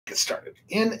get started.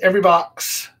 In every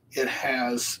box, it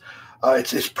has,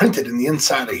 it's printed in the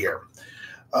inside of here,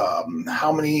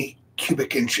 how many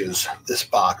cubic inches this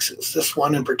box is. This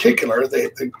one in particular, they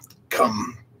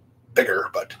come bigger,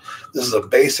 but this is a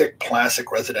basic plastic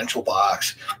residential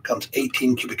box, comes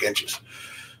 18 cubic inches.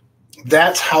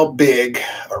 That's how big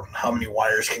or how many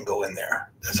wires can go in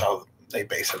there. That's how they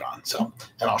base it on. So,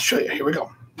 and I'll show you. Here we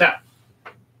go. Now,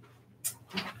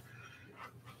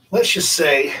 let's just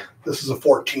say this is a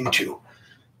 14-2.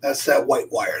 That's that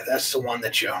white wire. That's the one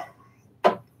that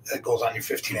that goes on your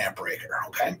 15 amp breaker.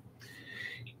 Okay.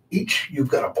 You've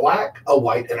got a black, a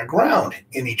white, and a ground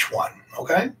in each one.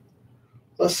 Okay.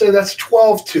 Let's say that's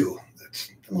 12-2.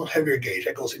 That's a little heavier gauge.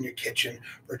 That goes in your kitchen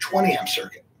for a 20 amp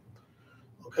circuit.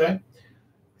 Okay.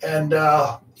 And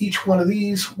each one of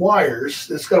these wires,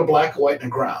 it's got a black, a white, and a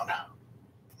ground.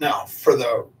 Now, for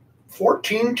the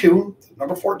 14-2,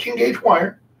 number 14 gauge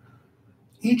wire,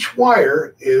 each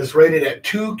wire is rated at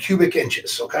 2 cubic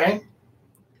inches, okay?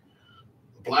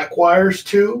 The black wire is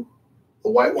 2, the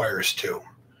white wire is 2.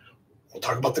 We'll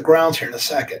talk about the grounds here in a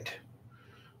second.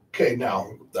 Okay,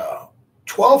 now the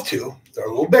 12-2, they're a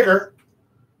little bigger,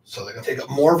 so they're going to take up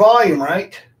more volume,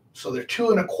 right? So they're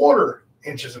 2¼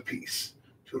 inches apiece.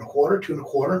 2¼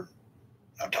 2¼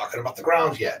 Not talking about the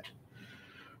grounds yet.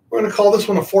 We're going to call this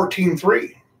one a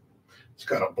 14-3. It's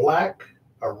got a black,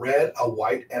 a red, a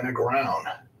white, and a ground.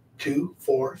 2,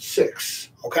 4, 6.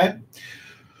 Okay?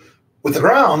 With the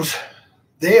grounds,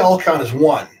 they all count as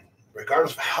one,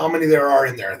 regardless of how many there are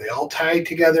in there. They all tie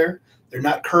together. They're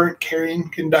not current carrying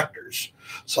conductors.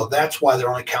 So that's why they're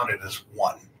only counted as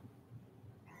one.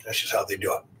 That's just how they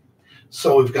do it.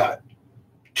 So we've got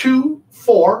 2,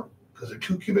 4, because they're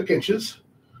 2 cubic inches,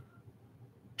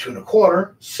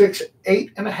 2¼ 6,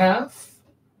 8½,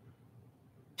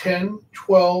 10,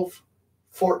 12,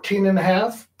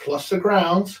 14½, plus the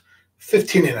grounds,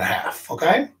 15½,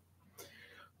 okay?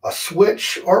 A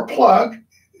switch or plug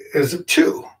is a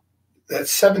 2.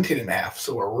 That's 17½,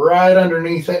 so we're right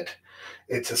underneath it.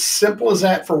 It's as simple as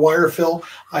that for wire fill.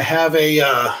 I have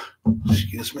a,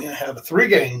 excuse me, I have a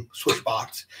 3-gang switch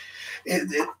box.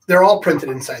 They're all printed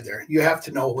inside there. You have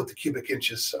to know what the cubic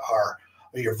inches are,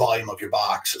 or your volume of your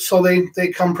box. So they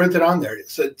come printed on there.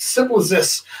 It's as simple as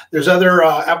this. There's other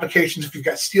applications. If you've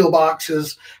got steel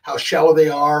boxes, how shallow they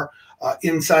are,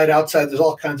 inside, outside, there's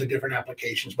all kinds of different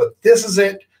applications. But this is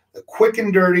it, the quick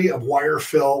and dirty of wire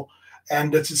fill.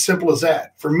 And it's as simple as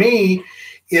that. For me,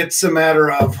 it's a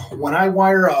matter of when I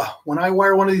wire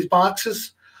one of these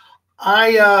boxes,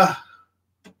 I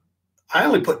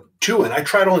only put 2 in. I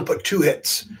try to only put 2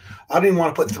 hits. I don't even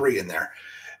want to put 3 in there.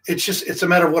 It's a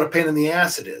matter of what a pain in the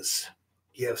ass it is.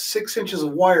 You have 6 inches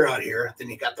of wire out here, then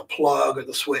you got the plug or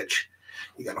the switch.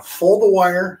 You got to fold the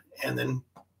wire and then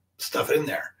stuff it in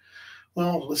there.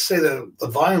 Well, let's say the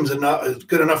volume's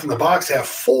good enough in the box to have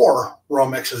 4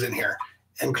 Romexes in here.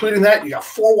 Including that, you got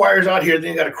 4 wires out here,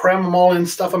 then you got to cram them all in,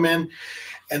 stuff them in,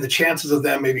 and the chances of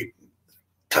them maybe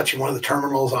touching one of the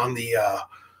terminals on the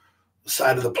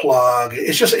side of the plug,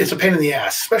 it's a pain in the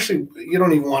ass. Especially, you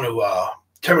don't even want to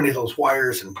terminate those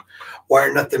wires and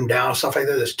wire nut them down, stuff like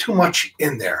that. There's too much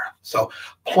in there. So,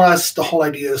 plus the whole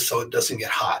idea is so it doesn't get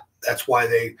hot. That's why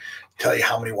they tell you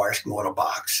how many wires can go in a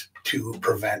box to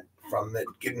prevent from it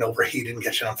getting overheated and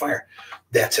catching on fire.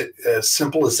 That's it, as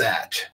simple as that.